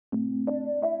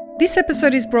This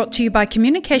episode is brought to you by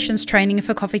Communications Training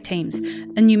for Coffee Teams,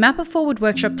 a new Map It Forward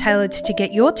workshop tailored to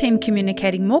get your team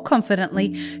communicating more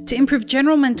confidently to improve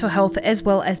general mental health as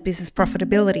well as business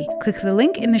profitability. Click the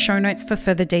link in the show notes for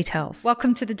further details.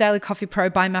 Welcome to the Daily Coffee Pro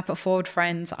by Map It Forward,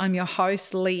 friends. I'm your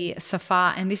host, Lee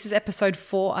Safar, and this is episode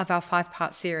 4 of our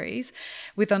 5-part series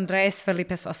with Andres Felipe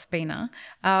Ospina.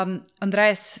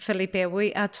 Andres Felipe,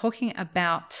 we are talking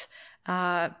about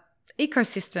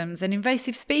ecosystems and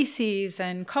invasive species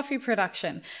and coffee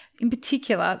production, in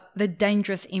particular, the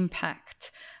dangerous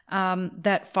impact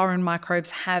that foreign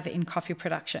microbes have in coffee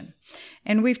production.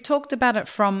 And we've talked about it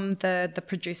from the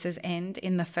producer's end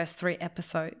in the first 3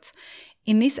 episodes.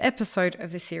 In this episode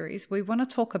of the series, we want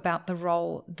to talk about the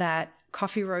role that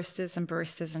coffee roasters and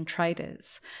baristas and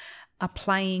traders are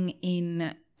playing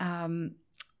in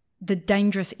the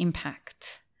dangerous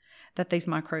impact that these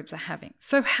microbes are having.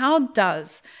 So how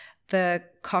does the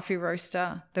coffee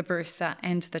roaster, the barista,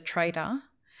 and the trader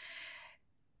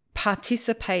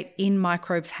participate in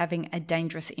microbes having a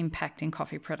dangerous impact in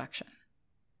coffee production?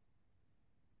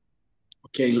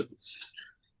 Okay,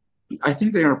 I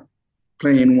think they are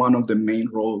playing one of the main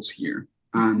roles here.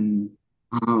 And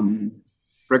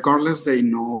regardless they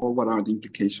know what are the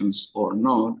implications or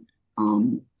not,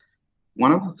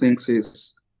 one of the things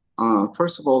is,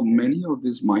 first of all, many of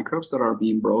these microbes that are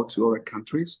being brought to other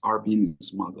countries are being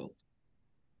smuggled.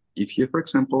 If you, for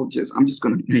example, I'm just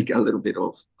going to make a little bit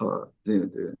of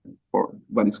for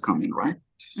what is coming, right?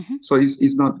 Mm-hmm. So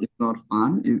it's not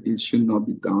fun. It should not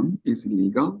be done. It's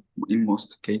illegal in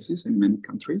most cases in many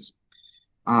countries.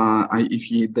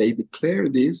 If they declare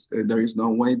this, there is no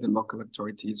way the local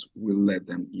authorities will let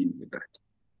them in with that.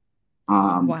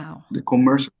 Wow. The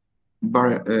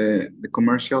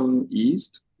commercial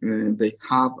yeast, they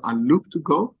have a loop to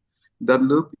go. That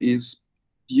loop is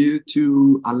due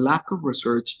to a lack of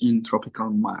research in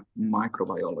tropical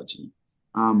microbiology.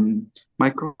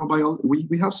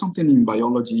 We have something in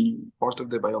biology, part of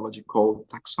the biology called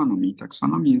taxonomy.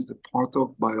 Taxonomy is the part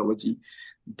of biology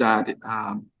that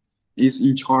is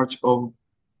in charge of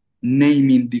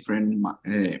naming different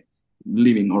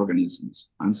living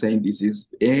organisms and saying this is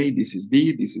A, this is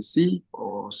B, this is C,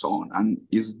 or so on. And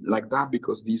it's like that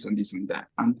because this and this and that.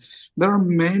 And there are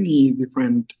many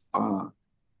different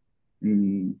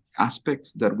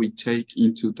aspects that we take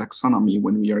into taxonomy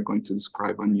when we are going to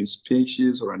describe a new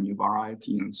species or a new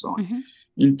variety and so on. Mm-hmm.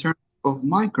 In terms of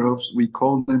microbes, we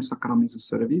call them Saccharomyces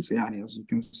cerevisiae, and as you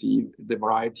can see, the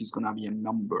variety is going to be a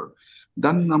number.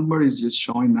 That number is just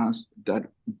showing us that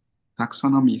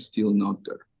taxonomy is still not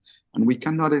there. And we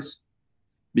cannot,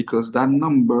 because that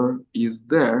number is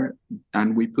there,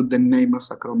 and we put the name of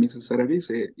Saccharomyces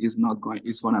cerevisiae, it's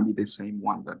going to be the same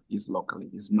one that is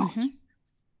locally, is not. Mm-hmm.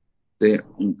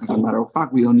 As a matter of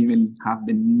fact, we don't even have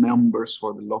the numbers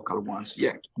for the local ones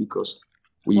yet because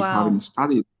we haven't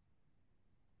studied.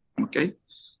 Okay,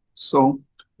 so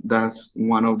that's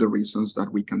one of the reasons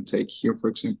that we can take here, for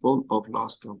example, of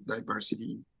loss of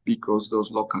diversity, because those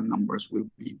local numbers will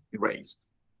be erased.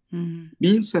 Mm-hmm.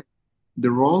 Being said, the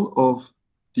role of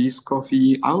this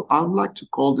coffee, I would like to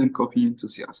call them coffee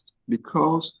enthusiasts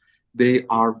because they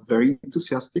are very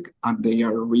enthusiastic and they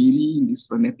are really in this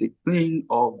frenetic thing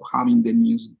of having the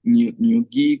new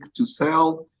gig to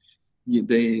sell.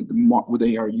 They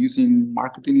are using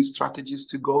marketing strategies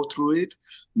to go through it.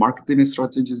 Marketing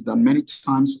strategies that many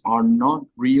times are not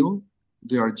real.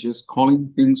 They are just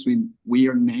calling things with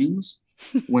weird names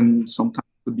when sometimes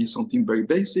it could be something very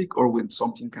basic or when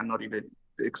something cannot even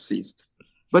exist.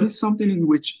 But it's something in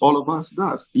which all of us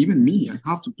does. Even me, I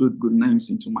have to put good names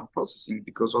into my processing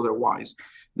because otherwise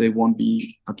they won't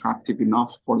be attractive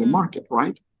enough for the market,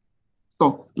 right?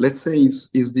 So let's say it's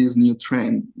this new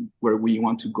trend where we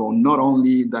want to go not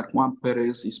only that Juan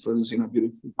Perez is producing a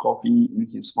beautiful coffee in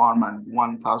his farm at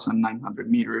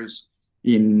 1,900 meters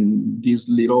in this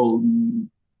little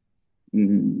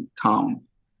town.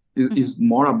 It's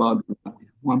more about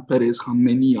Juan Perez, how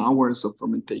many hours of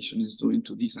fermentation is doing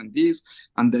to this and this,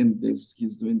 and then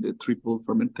he's doing the triple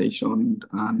fermentation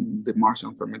and the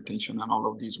Martian fermentation and all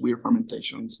of these weird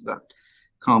fermentations that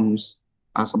comes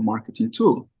as a marketing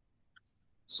tool.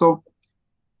 So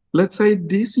let's say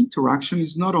this interaction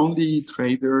is not only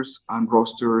traders and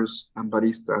roasters and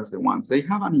baristas, the ones, they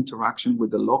have an interaction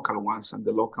with the local ones, and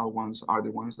the local ones are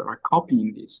the ones that are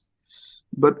copying this.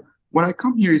 But what I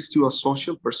come here is to a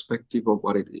social perspective of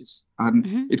what it is.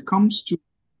 And it comes to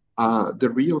the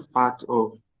real fact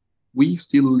of we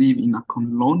still live in a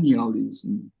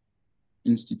colonialism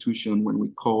institution when we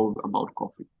call about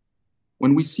coffee.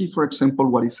 When we see, for example,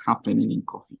 what is happening in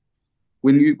coffee.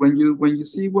 When you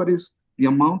see what is the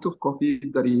amount of coffee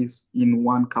that is in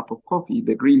one cup of coffee,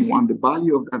 the green one, the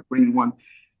value of that green one,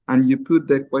 and you put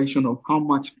the equation of how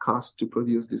much costs to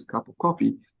produce this cup of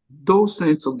coffee, those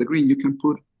cents of the green you can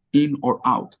put in or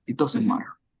out. It doesn't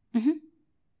matter.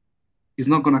 It's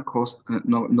not going to cost,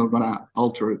 not going to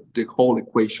alter the whole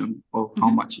equation of how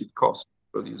much it costs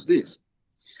to produce this.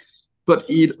 But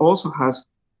it also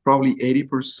has probably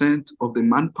 80% of the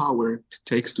manpower it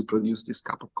takes to produce this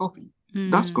cup of coffee.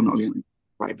 That's colonialism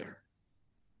right there.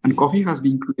 And coffee has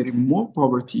been creating more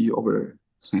poverty over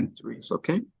centuries,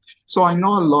 okay? So I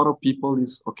know a lot of people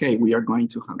is, okay, we are going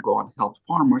to go and help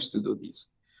farmers to do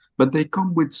this. But they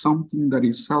come with something that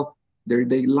is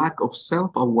they lack of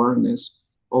self-awareness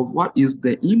of what is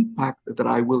the impact that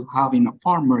I will have in a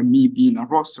farmer, me being a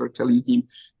roaster, telling him,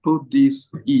 put this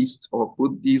yeast or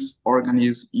put this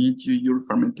organism into your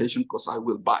fermentation because I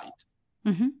will buy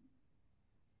it.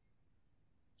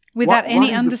 Without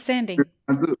any understanding.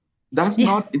 That's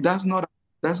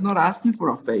not asking for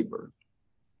a favor.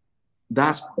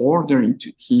 That's ordering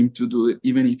him to do it,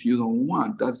 even if you don't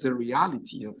want. That's the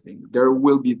reality of things. There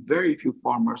will be very few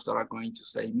farmers that are going to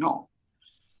say no.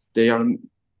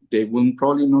 They will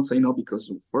probably not say no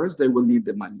because first, they will need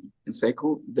the money. And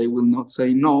second, they will not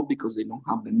say no because they don't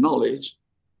have the knowledge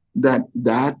that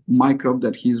that microbe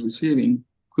that he's receiving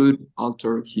could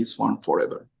alter his farm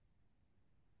forever.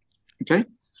 Okay?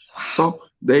 Wow. So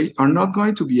they are not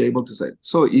going to be able to say.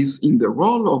 So it's in the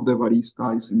role of the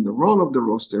barista, it's in the role of the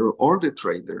roaster or the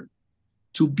trader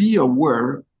to be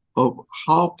aware of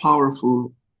how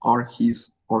powerful are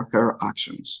his or her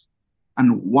actions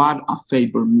and what a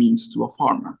favor means to a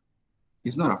farmer.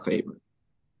 It's not a favor,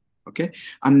 okay?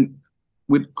 And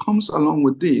what comes along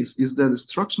with this is the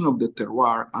destruction of the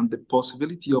terroir and the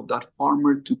possibility of that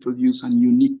farmer to produce a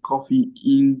unique coffee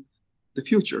in the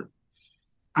future.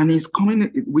 And it's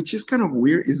coming, which is kind of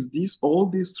weird, is all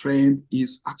this trend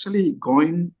is actually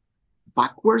going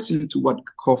backwards into what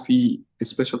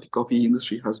specialty coffee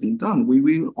industry has been done. We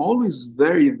were always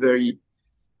very, very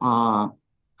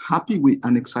happy with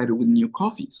and excited with new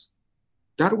coffees.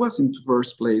 That was in the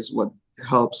first place what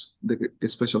helps the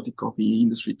specialty coffee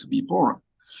industry to be born.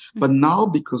 But now,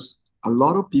 because a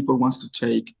lot of people wants to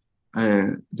take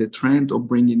the trend of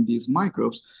bringing these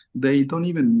microbes, they don't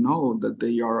even know that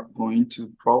they are going to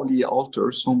probably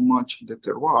alter so much the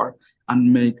terroir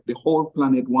and make the whole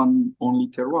planet one only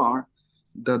terroir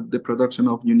that the production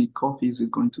of unique coffees is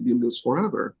going to be lost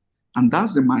forever. And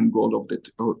that's the main goal of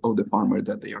the farmer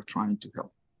that they are trying to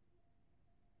help.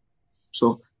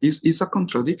 So it's a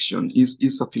contradiction.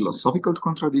 It's a philosophical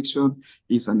contradiction.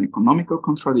 It's an economical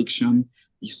contradiction.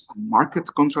 It's a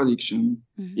market contradiction.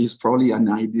 It's probably an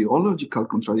ideological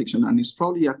contradiction. And it's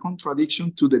probably a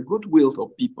contradiction to the goodwill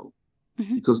of people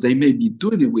because they may be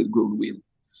doing it with goodwill.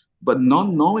 But not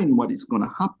knowing what is going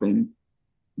to happen,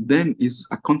 then is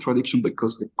a contradiction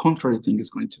because the contrary thing is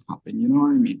going to happen. You know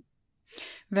what I mean?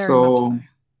 Very much so.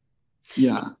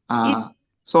 Yeah.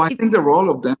 So I think the role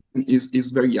of them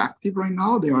is very active right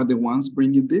now. They are the ones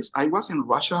bringing this. I was in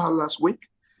Russia last week,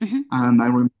 and I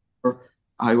remember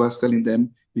I was telling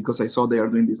them, because I saw they are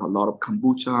doing this a lot of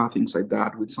kombucha, things like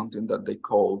that, with something that they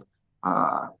called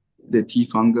the tea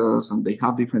fungus, and they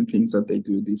have different things that they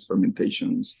do, these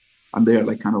fermentations, and they are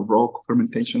like kind of raw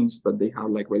fermentations that they have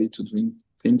like ready to drink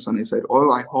things. And I said,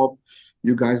 I hope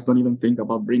you guys don't even think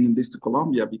about bringing this to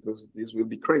Colombia because this will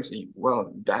be crazy.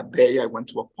 Well, that day I went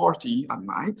to a party at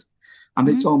night and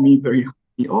they told me very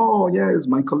happy, oh yes,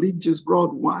 my colleague just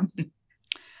brought one.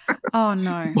 Oh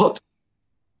no. But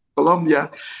Colombia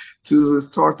to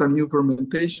start a new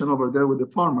fermentation over there with the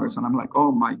farmers. And I'm like,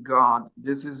 oh my God,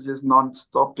 this is just not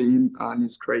stopping and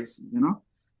it's crazy, you know?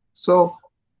 So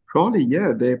probably,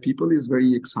 the people is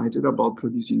very excited about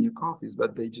producing new coffees,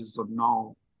 but they just don't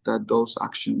know that those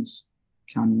actions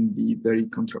can be very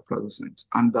contraproducent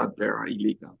and that they are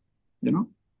illegal, you know?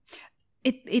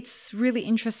 It's really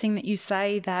interesting that you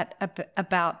say that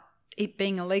about it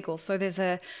being illegal. So there's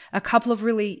a couple of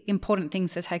really important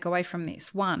things to take away from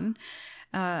this. One,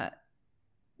 we're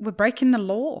breaking the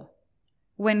law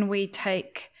when we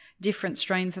take different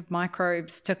strains of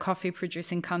microbes to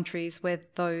coffee-producing countries where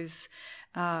those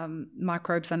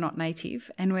microbes are not native.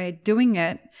 And we're doing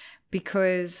it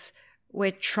because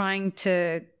we're trying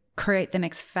to create the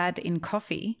next fad in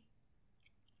coffee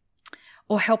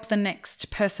or help the next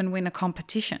person win a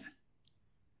competition.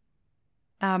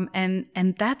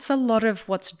 And that's a lot of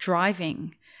what's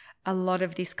driving a lot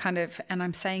of this kind of, and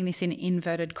I'm saying this in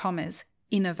inverted commas,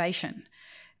 innovation,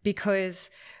 because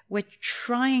we're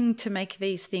trying to make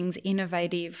these things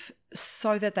innovative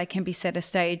so that they can be set a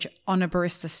stage on a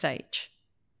barista stage.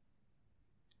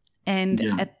 And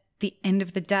at the end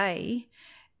of the day,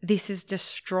 this is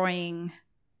destroying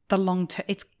the long term.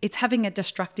 It's having a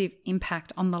destructive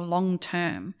impact on the long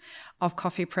term of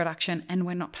coffee production, and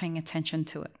we're not paying attention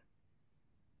to it.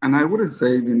 And I wouldn't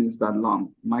say even it's that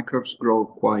long. Microbes grow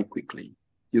quite quickly.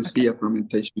 You see a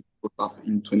fermentation put up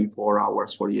in 24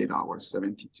 hours, 48 hours,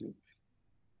 72.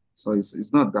 So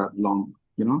it's not that long,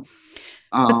 you know.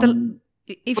 But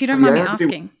if you don't mind me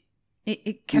asking,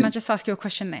 can I just ask you a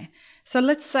question there? So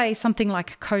let's say something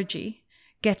like koji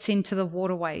gets into the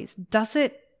waterways. Does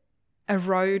it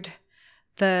erode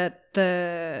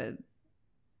the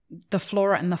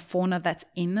flora and the fauna that's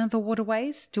in the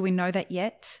waterways? Do we know that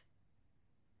yet?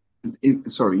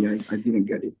 Sorry, I didn't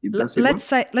get it. Let's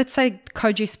say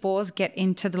koji spores get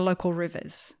into the local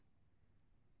rivers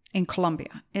in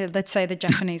Colombia. Let's say the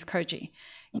Japanese koji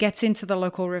gets into the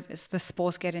local rivers. The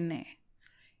spores get in there.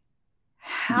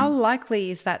 How likely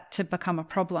is that to become a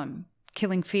problem?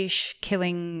 Killing fish,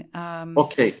 killing...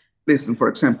 Okay, listen, for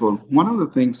example, one of the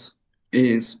things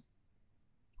is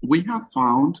we have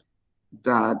found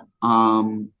that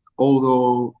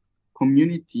although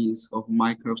communities of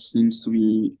microbes seems to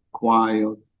be quite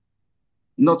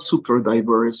not super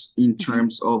diverse in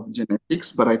terms of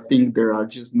genetics, but I think there are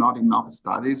just not enough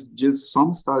studies. Just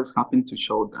some studies happen to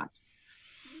show that.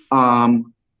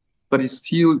 But it's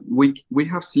still, we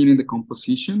have seen in the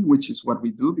composition, which is what we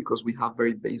do because we have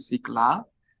very basic lab.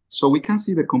 So we can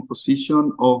see the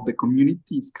composition of the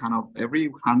communities kind of every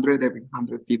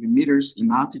 150 meters in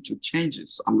altitude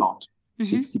changes a lot,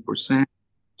 60%,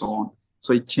 so on.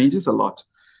 So it changes a lot.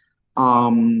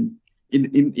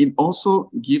 It also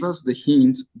gives us the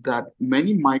hint that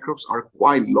many microbes are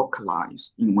quite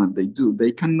localized in what they do.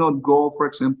 They cannot go, for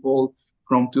example,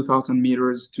 from 2,000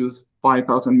 meters to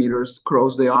 5,000 meters,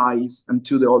 cross the ice and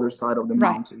to the other side of the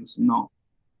mountains. No,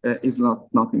 it's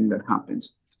nothing that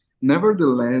happens.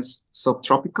 Nevertheless,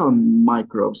 subtropical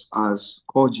microbes as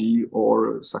koji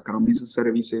or Saccharomyces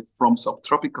cerevisiae from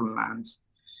subtropical lands,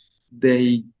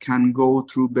 they can go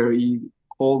through very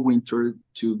cold winter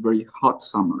to very hot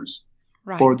summers.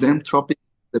 Right. For them, tropic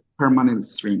is the permanent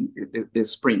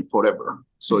spring forever.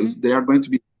 So they are going to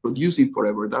be producing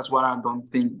forever. That's why I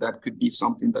don't think that could be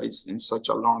something that is in such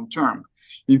a long term.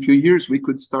 In a few years, we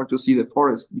could start to see the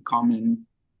forest becoming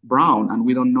brown, and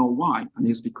we don't know why. And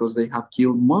it's because they have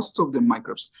killed most of the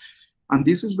microbes. And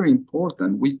this is very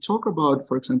important. We talk about,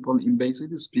 for example,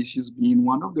 invasive species being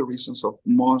one of the reasons of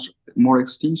more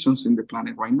extinctions in the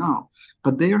planet right now.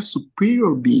 But they are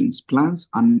superior beings, plants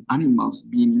and animals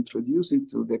being introduced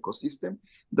into the ecosystem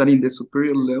that in the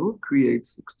superior level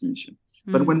creates extinction.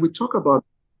 But when we talk about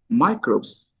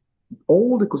microbes,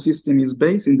 all the ecosystem is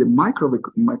based in the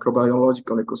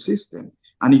microbiological ecosystem.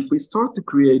 And if we start to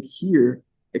create here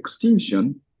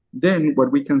extinction, then what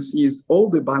we can see is all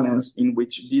the balance in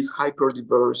which these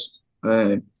hyper-diverse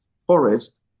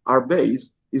forests are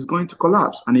based is going to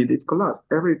collapse. And if it collapses,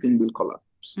 everything will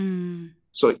collapse.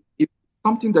 So it's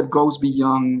something that goes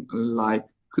beyond, like,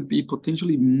 could be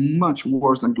potentially much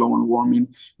worse than global warming.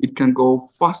 It can go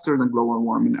faster than global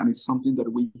warming, and it's something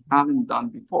that we haven't done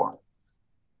before,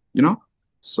 you know?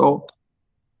 So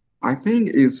I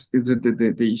think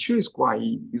the issue is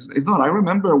quite, it's not, I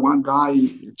remember one guy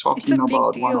talking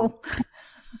about one,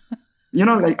 you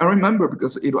know, like I remember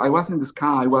because I was in the SCA,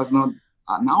 I was not,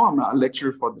 now I'm a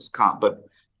lecturer for the SCA, but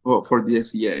for the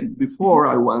SEA. Before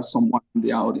I was someone in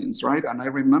the audience, right? And I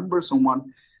remember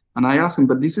someone, and I asked him,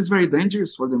 but this is very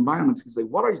dangerous for the environment. He's like,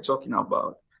 what are you talking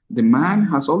about? The man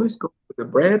has always got the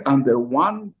bread under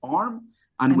one arm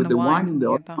and with the wine in the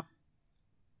other.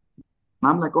 And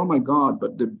I'm like, oh my God,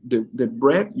 but the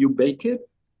bread, you bake it,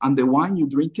 and the wine, you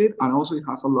drink it, and also it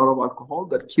has a lot of alcohol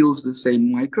that kills the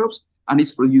same microbes, and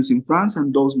it's produced in France,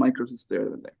 and those microbes stay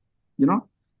there. You know,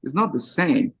 it's not the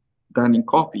same than in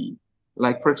coffee.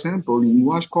 Like, for example, in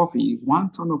washed coffee,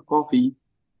 1 ton of coffee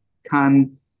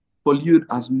can pollute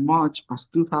as much as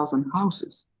 2,000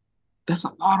 houses. That's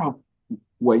a lot of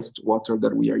wastewater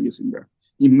that we are using there.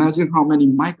 Imagine how many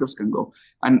microbes can go.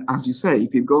 And as you say,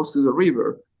 if it goes to the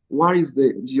river, what is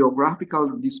the geographical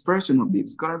dispersion of this?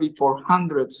 It's going to be for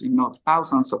hundreds, if not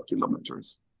thousands of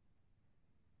kilometers.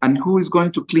 And who is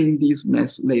going to clean this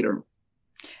mess later?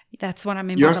 That's what I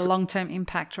mean by the long-term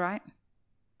impact, right?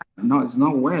 No, there's no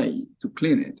way to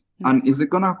clean it. No. And is it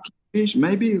going to fish?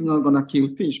 Maybe it's not going to kill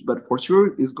fish, but for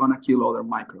sure it's going to kill other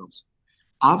microbes.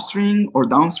 Upstream or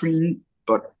downstream,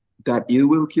 but that it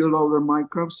will kill other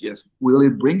microbes, yes. Will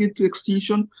it bring it to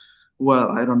extinction? Well,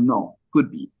 I don't know.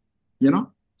 Could be, you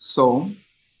know? So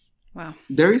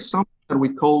there is something that we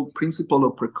call principle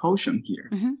of precaution here.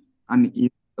 And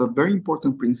it's a very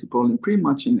important principle in pretty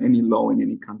much in any law in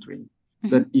any country,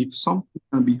 that if something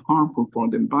can be harmful for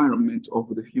the environment or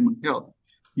for the human health,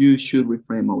 you should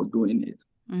refrain of doing it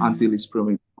until it's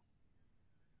proven.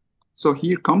 So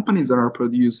here, companies that are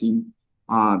producing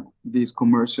these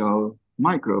commercial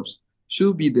microbes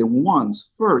should be the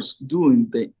ones first doing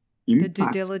the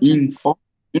impact in our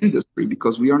industry,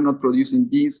 because we are not producing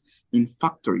these in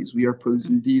factories. We are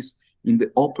producing these in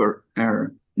the upper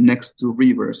air next to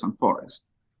rivers and forests.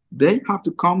 They have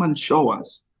to come and show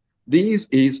us this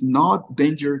is not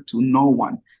danger to no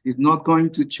one. It's not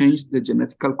going to change the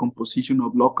genetical composition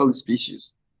of local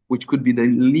species, which could be the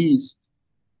least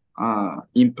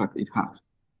impact it has.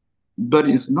 But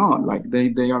it's not like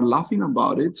they are laughing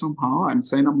about it somehow. I'm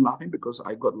saying I'm laughing because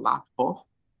I got laughed off.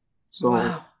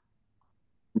 So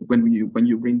when you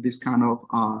bring this kind of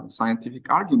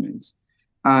scientific arguments,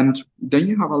 and then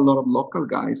you have a lot of local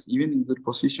guys, even in the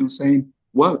position, saying,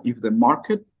 well, if the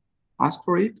market asks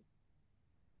for it,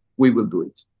 we will do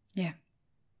it. Yeah.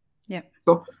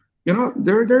 So,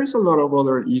 there is a lot of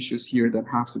other issues here that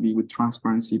have to be with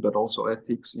transparency, but also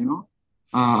ethics,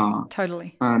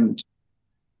 Totally. And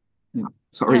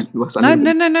sorry. Yeah.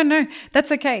 No.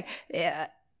 That's okay.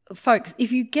 Folks,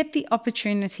 if you get the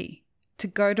opportunity to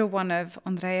go to one of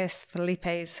Andres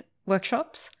Felipe's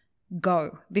workshops,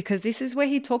 go, because this is where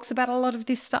he talks about a lot of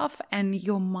this stuff and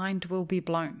your mind will be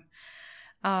blown.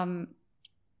 And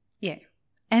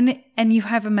you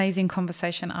have amazing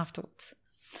conversation afterwards.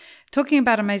 Talking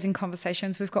about amazing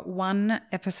conversations, we've got one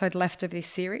episode left of this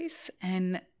series,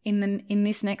 and in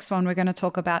this next one, we're going to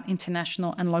talk about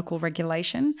international and local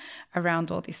regulation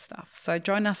around all this stuff. So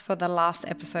join us for the last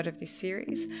episode of this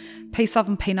series. Peace, love,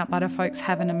 and peanut butter, folks.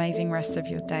 Have an amazing rest of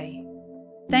your day.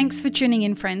 Thanks for tuning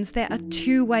in, friends. There are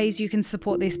 2 ways you can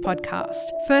support this podcast.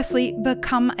 Firstly,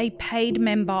 become a paid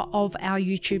member of our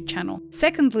YouTube channel.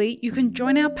 Secondly, you can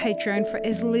join our Patreon for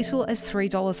as little as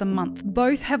 $3 a month.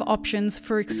 Both have options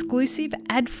for exclusive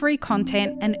ad-free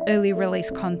content and early release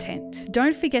content.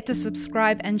 Don't forget to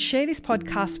subscribe and share this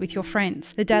podcast with your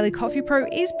friends. The Daily Coffee Pro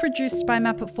is produced by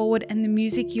Map It Forward, and the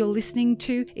music you're listening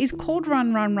to is called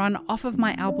Run Run Run off of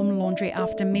my album Laundry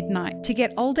After Midnight. To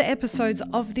get older episodes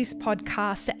of this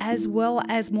podcast, as well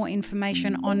as more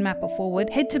information on Map It Forward,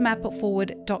 head to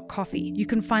mapitforward.coffee. You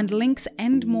can find links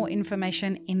and more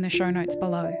information in the show notes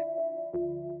below.